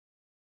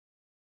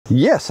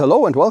Yes,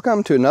 hello and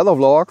welcome to another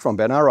vlog from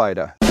Ben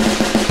Rider.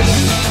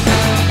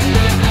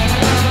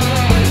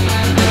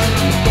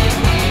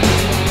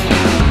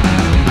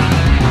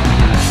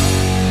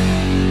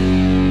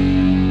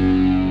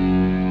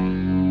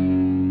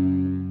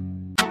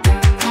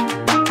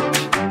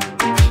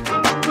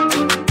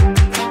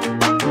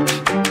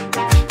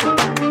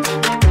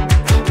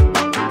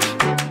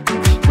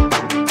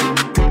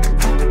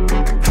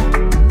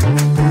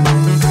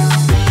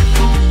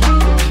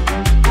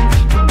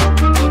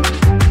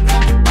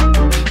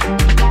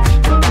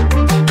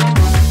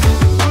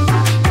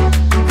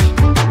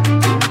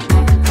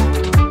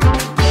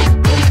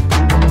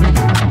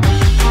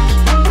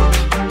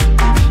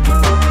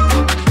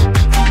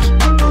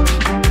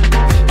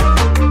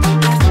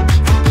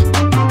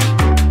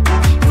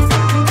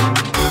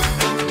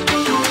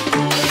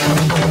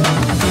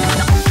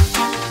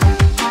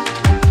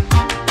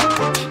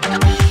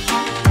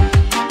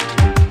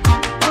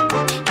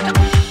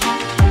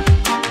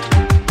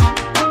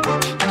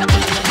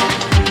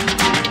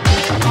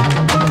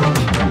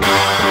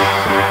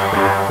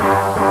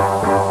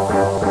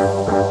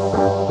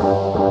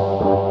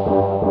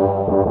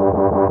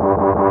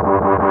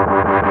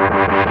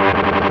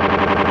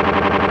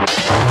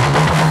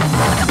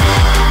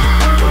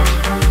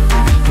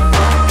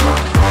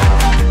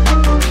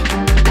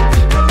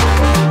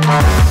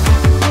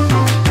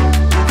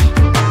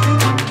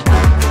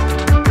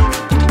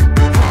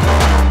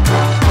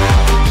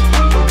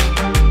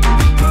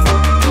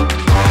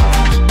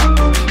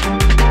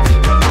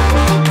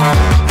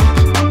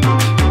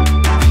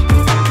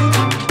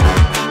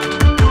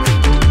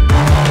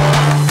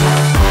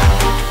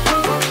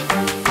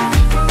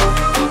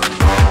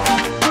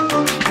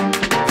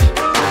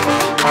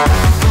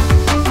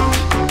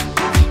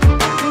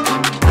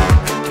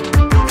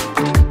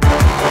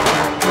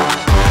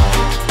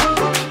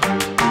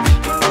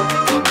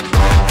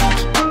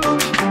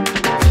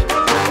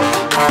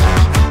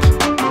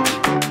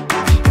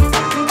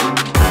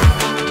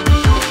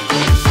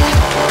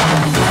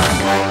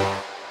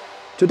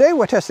 Today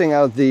we're testing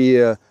out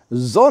the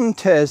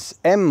Zontes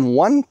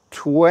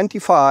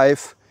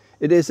M125.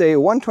 It is a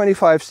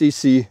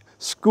 125cc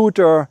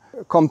scooter,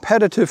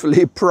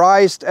 competitively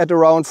priced at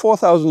around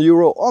 4,000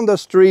 euro on the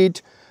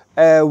street,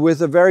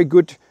 with a very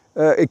good,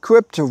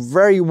 equipped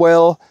very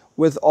well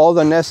with all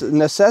the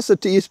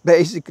necessities.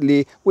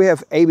 Basically, we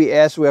have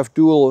ABS, we have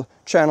dual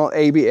channel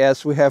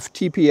ABS, we have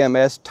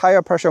TPMS,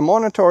 tire pressure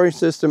monitoring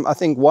system. I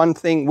think one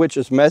thing which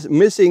is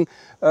missing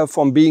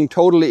from being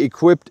totally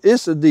equipped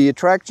is the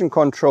traction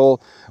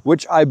control,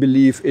 which I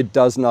believe it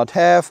does not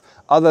have.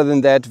 Other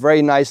than that,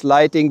 very nice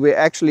lighting. We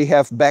actually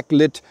have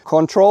backlit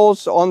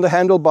controls on the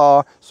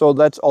handlebar, so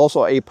that's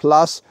also a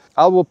plus.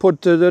 I will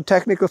put the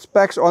technical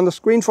specs on the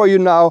screen for you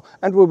now,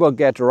 and we will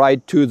get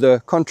right to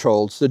the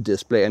controls, the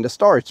display and the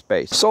storage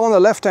space. So on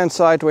the left hand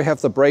side we have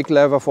the brake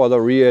lever for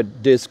the rear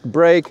disc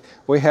brake.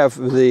 We have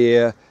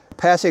the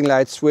passing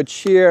light switch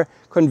here,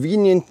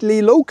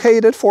 conveniently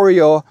located for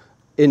your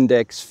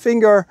index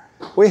finger.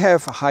 We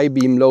have a high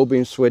beam, low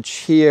beam switch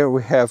here.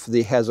 We have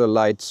the hazard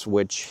light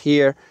switch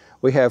here.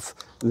 We have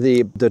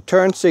the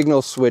turn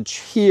signal switch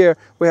here.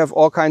 We have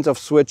all kinds of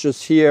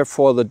switches here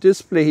for the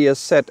display here,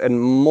 set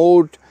and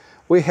mode.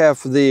 We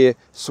have the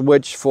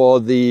switch for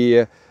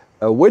the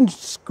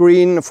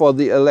windscreen, for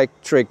the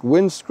electric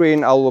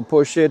windscreen. I will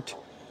push it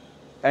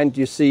and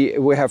you see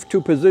we have two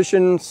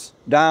positions,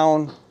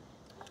 down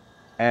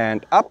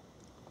and up.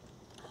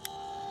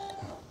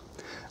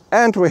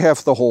 And we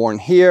have the horn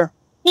here.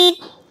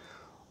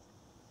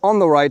 On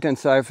the right hand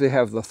side we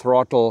have the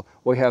throttle,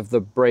 we have the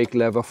brake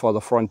lever for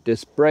the front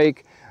disc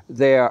brake.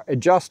 They are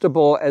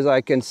adjustable, as I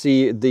can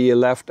see. The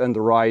left and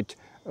the right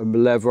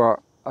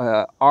lever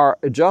are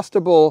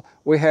adjustable.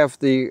 We have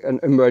an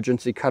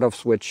emergency cutoff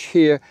switch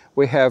here.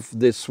 We have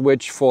the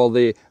switch for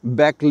the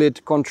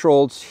backlit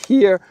controls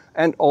here,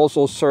 and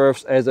also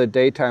serves as a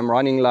daytime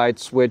running light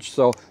switch.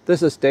 So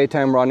this is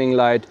daytime running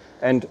light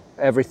and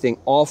everything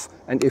off.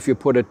 And if you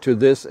put it to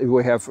this,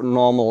 we have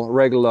normal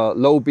regular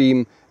low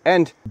beam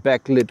and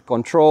backlit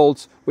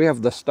controls. We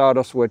have the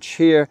starter switch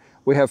here.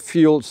 We have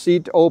fuel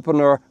seat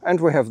opener, and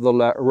we have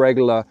the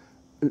regular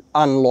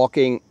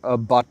unlocking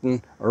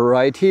button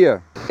right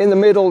here. In the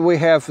middle we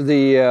have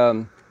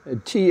the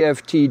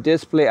TFT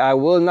display. I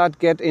will not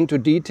get into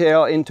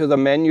detail into the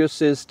menu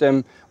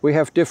system. We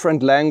have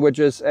different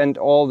languages and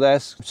all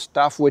that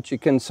stuff which you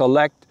can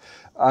select.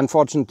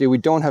 Unfortunately, we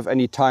don't have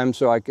any time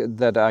so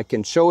that I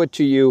can show it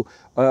to you.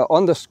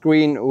 On the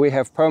screen we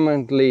have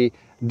permanently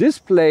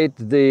displayed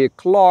the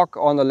clock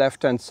on the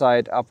left hand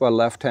side, upper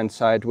left hand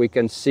side. We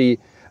can see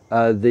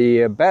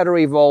the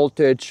battery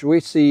voltage,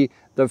 we see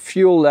the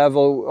fuel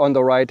level. On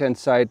the right hand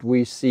side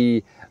we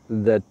see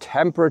the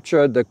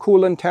temperature, the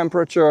coolant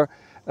temperature.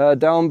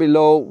 Down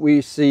below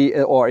we see,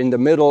 or in the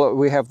middle,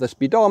 we have the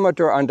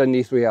speedometer.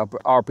 Underneath we have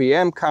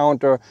RPM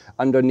counter.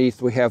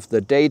 Underneath we have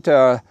the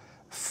data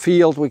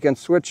field we can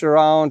switch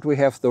around. We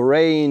have the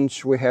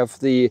range, we have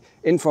the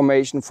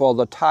information for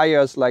the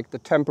tires like the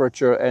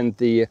temperature and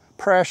the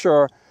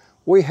pressure.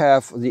 we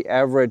have the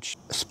average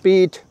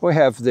speed, we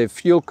have the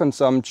fuel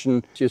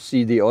consumption, you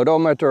see the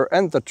odometer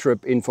and the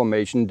trip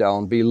information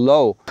down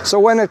below. So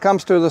when it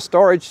comes to the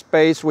storage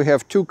space, we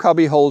have two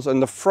cubby holes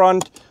in the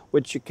front,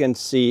 which you can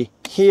see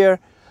here.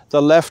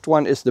 The left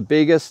one is the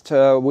biggest.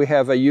 We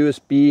have a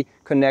USB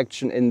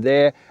connection in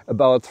there.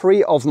 About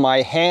 3 of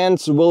my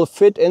hands will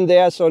fit in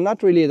there, so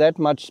not really that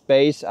much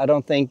space. I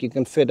don't think you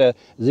can fit a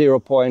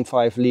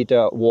 0.5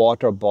 liter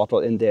water bottle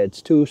in there.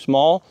 It's too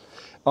small.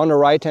 On the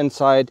right hand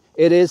side,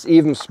 it is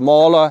even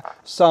smaller.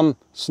 Some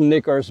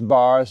Snickers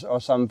bars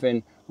or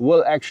something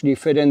will actually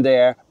fit in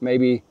there,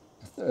 maybe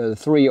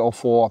 3 or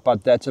 4,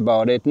 but that's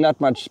about it.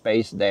 Not much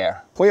space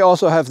there. We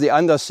also have the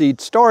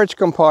under-seat storage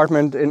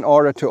compartment. In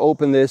order to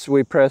open this,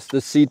 we press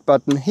the seat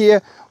button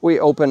here. We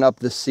open up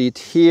the seat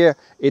here.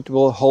 It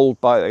will hold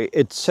by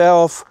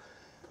itself.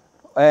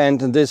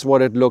 And this is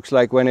what it looks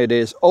like when it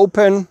is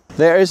open.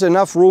 There is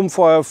enough room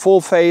for a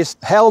full-face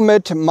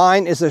helmet.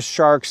 Mine is a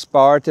Shark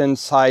Spartan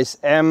size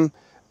M,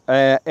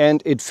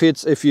 and it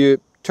fits if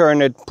you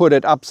turn it, put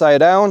it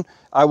upside down.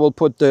 I will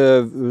put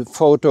the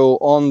photo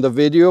on the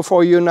video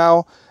for you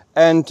now.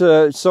 And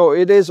so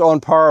it is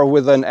on par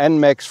with an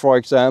NMAX, for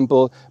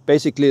example,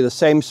 basically the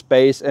same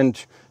space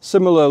and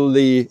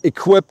similarly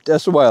equipped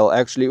as well,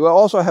 actually. We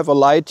also have a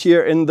light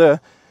here in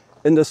the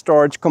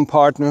storage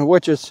compartment,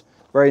 which is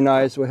very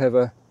nice. We have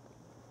a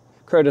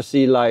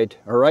courtesy light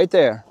right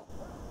there.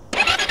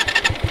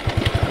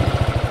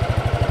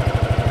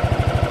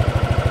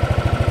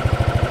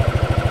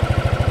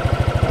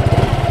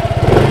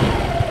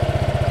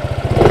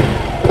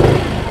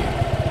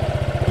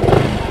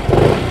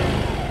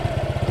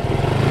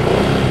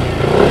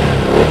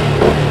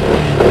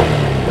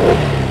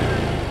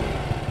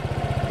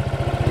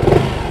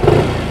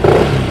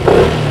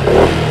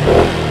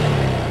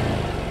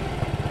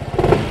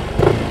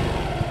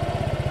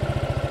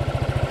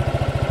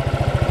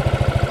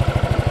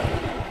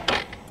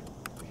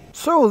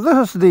 So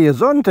this is the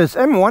Zontes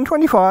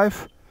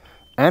M125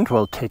 and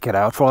we'll take it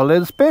out for a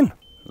little spin.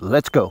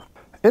 Let's go.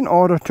 In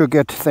order to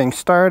get things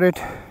started,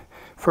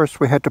 first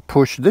we had to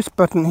push this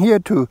button here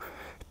to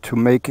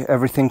make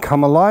everything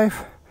come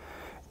alive,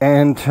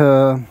 and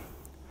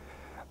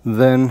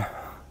then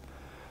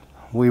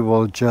we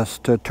will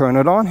just turn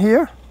it on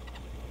here.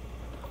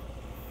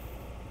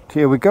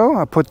 Here we go.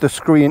 I put the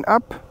screen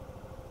up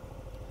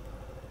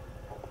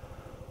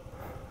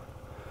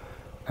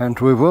and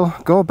we will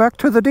go back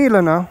to the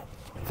dealer now.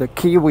 The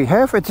key we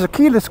have, it's a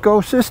keyless go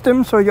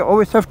system, so you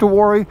always have to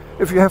worry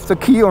if you have the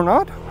key or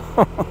not.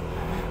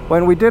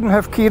 When we didn't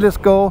have keyless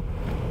go,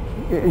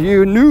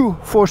 you knew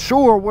for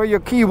sure where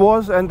your key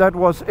was, and that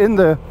was in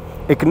the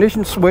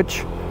ignition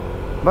switch.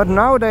 But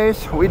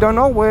nowadays we don't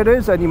know where it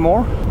is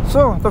anymore.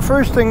 So the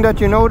first thing that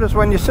you notice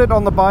when you sit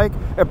on the bike,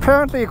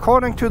 apparently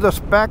according to the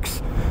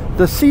specs,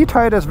 the seat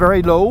height is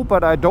very low,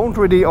 but I don't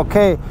really,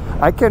 I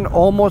can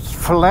almost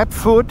flat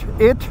foot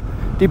it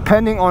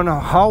depending on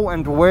how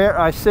and where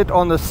I sit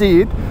on the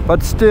seat,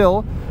 but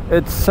still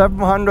it's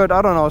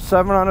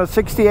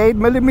 768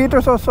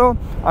 millimeters or so.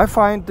 I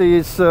find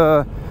this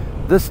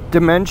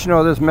dimension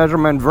or this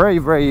measurement very,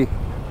 very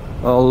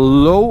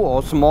low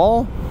or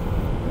small,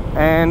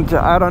 and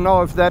I don't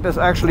know if that is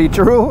actually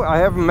true. I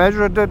haven't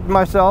measured it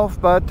myself,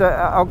 but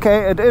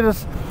it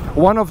is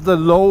one of the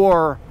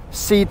lower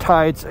seat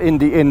heights in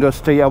the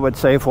industry, I would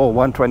say, for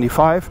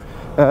 125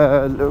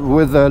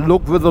 with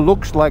the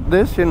looks like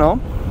this, you know,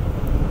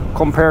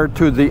 compared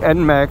to the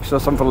NMAX or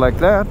something like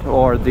that,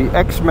 or the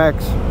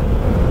XMAX.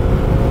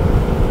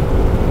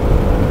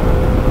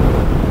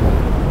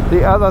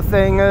 The other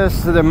thing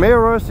is the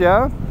mirrors,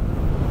 yeah.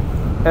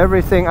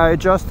 Everything, I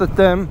adjusted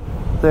them.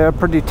 They're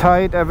pretty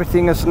tight.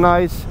 Everything is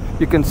nice.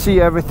 You can see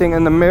everything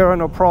in the mirror,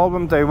 no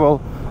problem. They will,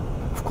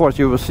 of course,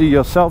 you will see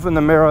yourself in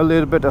the mirror a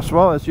little bit as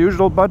well as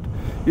usual, but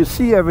you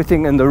see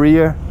everything in the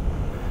rear.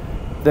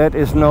 That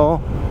is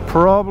no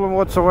problem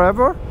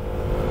whatsoever.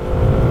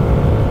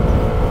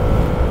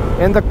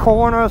 In the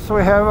corners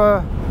we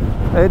have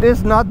it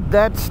is not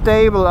that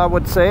stable, I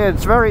would say.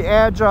 It's very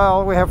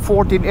agile. We have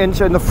 14-inch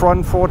in the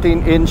front,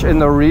 14-inch in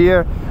the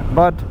rear,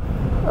 but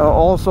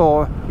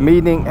also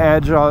meaning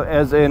agile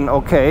as in,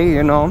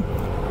 you know,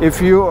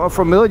 if you are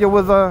familiar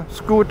with a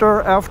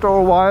scooter, after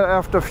a while,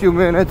 after a few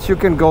minutes, you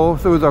can go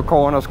through the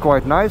corners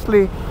quite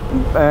nicely,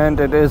 and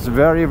it is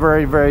very,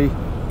 very, very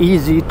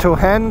easy to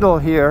handle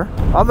here.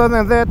 Other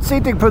than that,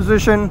 seating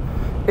position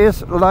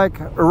is like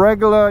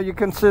regular. You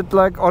can sit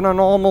like on a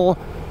normal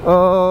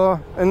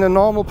in the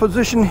normal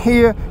position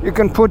here. You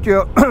can put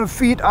your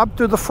feet up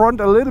to the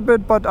front a little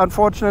bit, but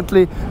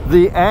unfortunately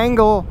the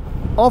angle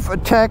of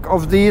attack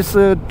of these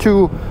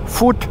two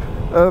foot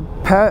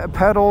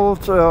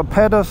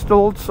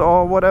pedestals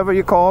or whatever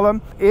you call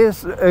them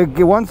is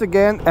once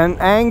again an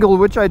angle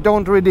which I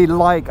don't really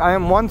like. I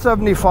am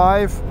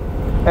 175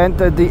 and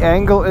the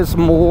angle is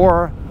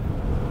more,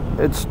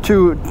 it's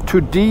too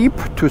deep,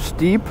 too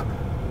steep,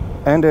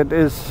 and it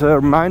is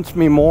reminds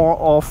me more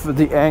of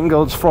the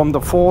angles from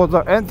the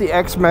Forza and the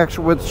XMAX,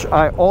 which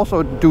I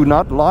also do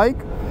not like.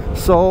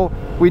 so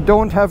we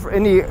don't have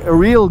any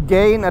real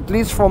gain, at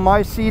least for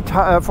my seat,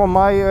 for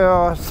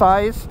my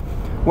size,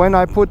 when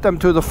I put them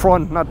to the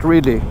front, not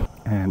really.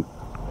 And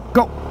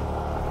go!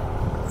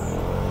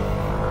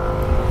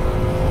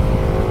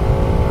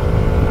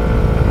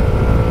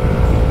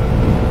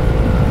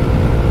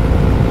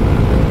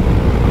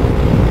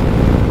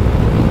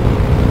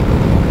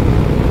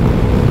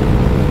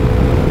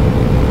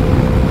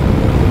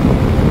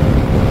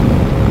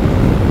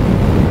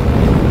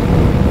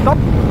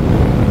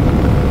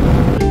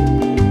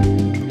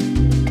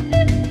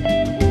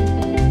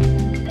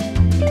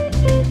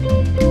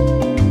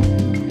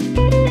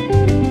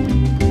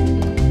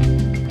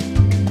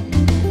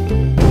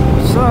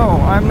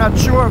 I'm not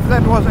sure if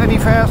that was any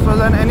faster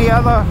than any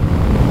other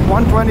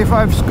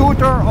 125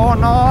 scooter or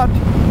not.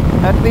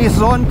 At least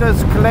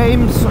Zontes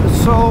claims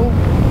so.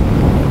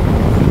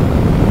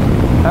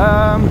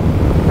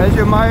 As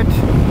you might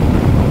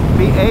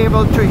be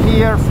able to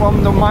hear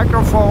from the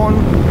microphone,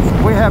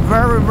 we have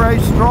very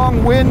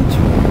strong wind,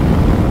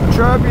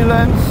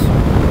 turbulence.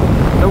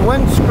 The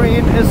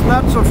windscreen is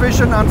not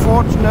sufficient,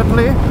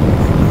 unfortunately,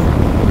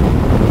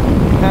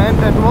 and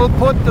it will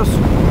put the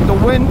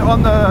wind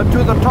on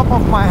to the top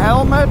of my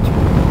helmet,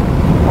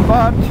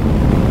 but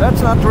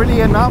that's not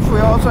really enough. We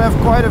also have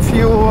quite a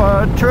few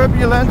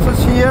turbulences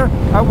here.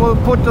 I will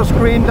put the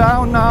screen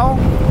down now.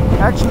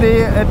 Actually,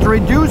 it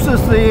reduces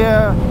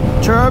the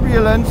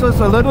turbulences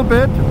a little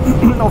bit.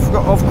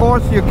 Of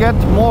course, you get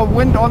more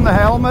wind on the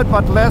helmet,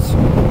 but less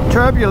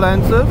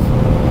turbulences.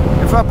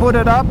 If I put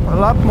it up, a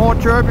lot more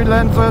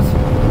turbulences.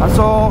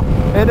 So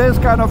it is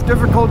kind of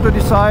difficult to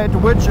decide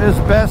which is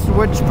best,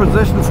 which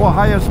position for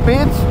higher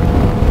speeds.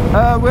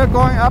 We're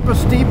going up a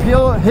steep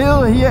hill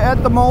here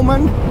at the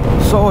moment,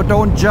 so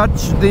don't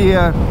judge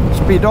the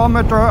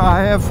speedometer.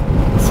 I have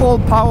full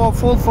power,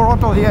 full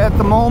throttle here at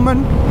the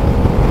moment.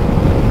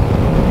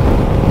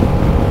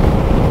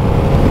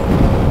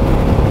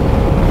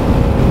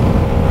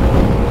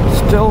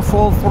 Still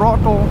full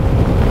throttle.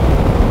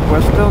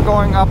 We're still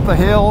going up the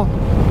hill.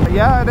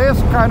 Yeah, it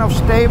is kind of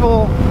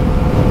stable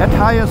at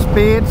higher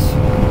speeds.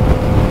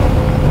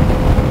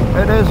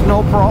 It is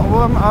no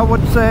problem, I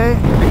would say,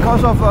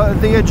 because of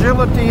the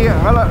agility,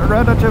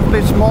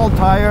 relatively small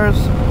tires.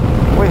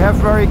 We have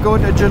very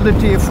good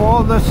agility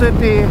for the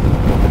city,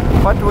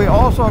 but we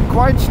also are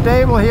quite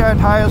stable here at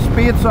higher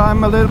speeds, so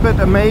I'm a little bit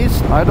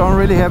amazed. I don't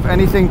really have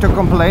anything to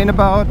complain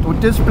about. The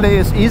display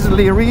is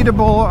easily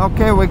readable.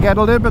 Okay, we get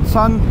a little bit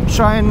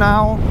sunshine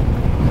now.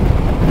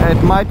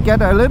 It might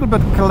get a little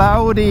bit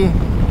cloudy,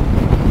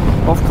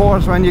 of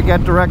course, when you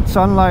get direct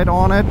sunlight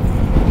on it.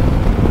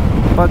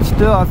 But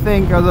still, I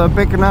think the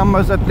big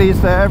numbers, at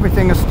least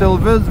everything is still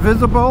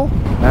visible.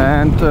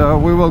 And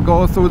we will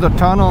go through the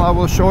tunnel. I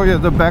will show you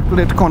the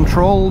backlit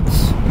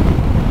controls.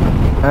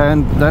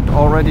 And that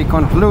already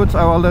concludes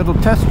our little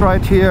test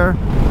ride here.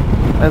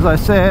 As I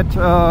said,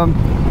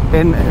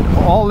 in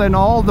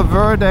all, the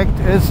verdict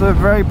is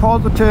very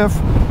positive.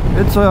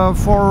 It's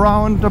for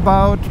around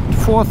about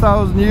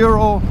 4,000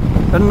 euro.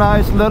 A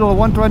nice little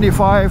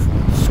 125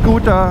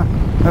 scooter,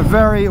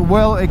 very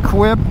well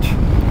equipped.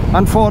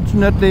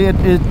 Unfortunately,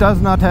 it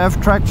does not have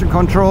traction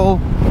control,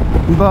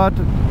 but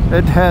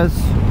it has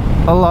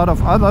a lot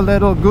of other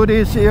little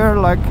goodies here,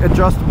 like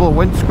adjustable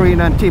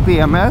windscreen and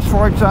TPMS,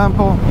 for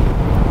example.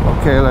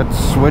 Okay, let's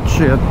switch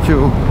it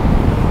to,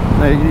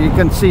 you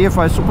can see if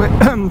I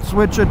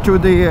switch it to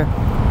the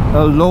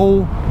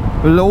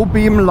low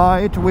beam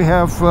light, we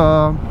have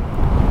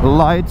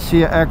lights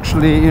here,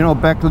 actually, you know,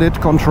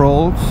 backlit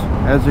controls,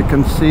 as you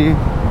can see.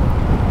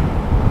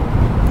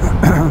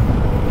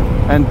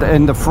 And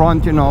in the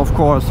front, you know, of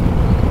course,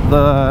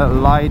 the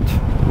light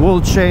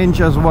will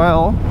change as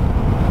well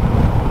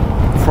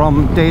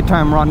from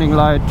daytime running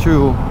light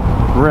to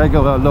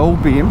regular low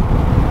beam.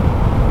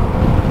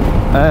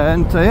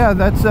 And yeah,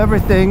 that's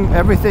everything.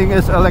 Everything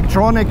is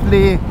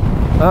electronically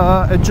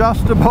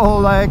adjustable,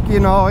 like,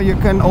 you know, you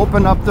can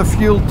open up the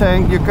fuel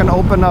tank, you can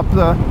open up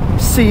the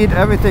seat,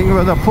 everything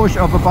with a push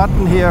of a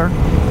button here.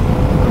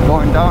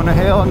 Going down a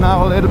hill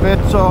now a little bit,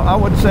 so I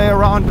would say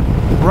around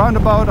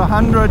about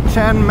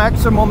 110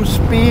 maximum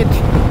speed.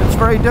 It's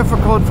very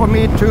difficult for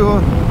me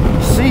to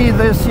see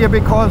this here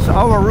because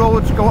our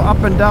roads go up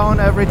and down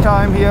every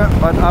time here,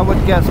 but I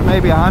would guess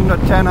maybe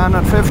 110,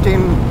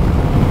 115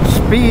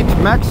 speed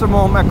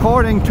maximum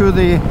according to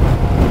the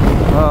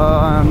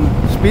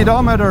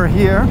speedometer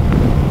here.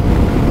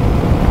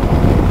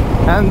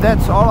 And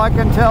that's all I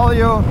can tell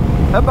you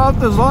about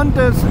the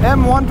Zontes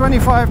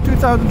M125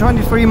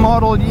 2023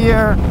 model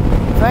year.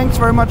 Thanks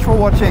very much for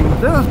watching.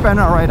 This has been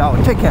a ride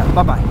out. Take care.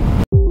 Bye bye.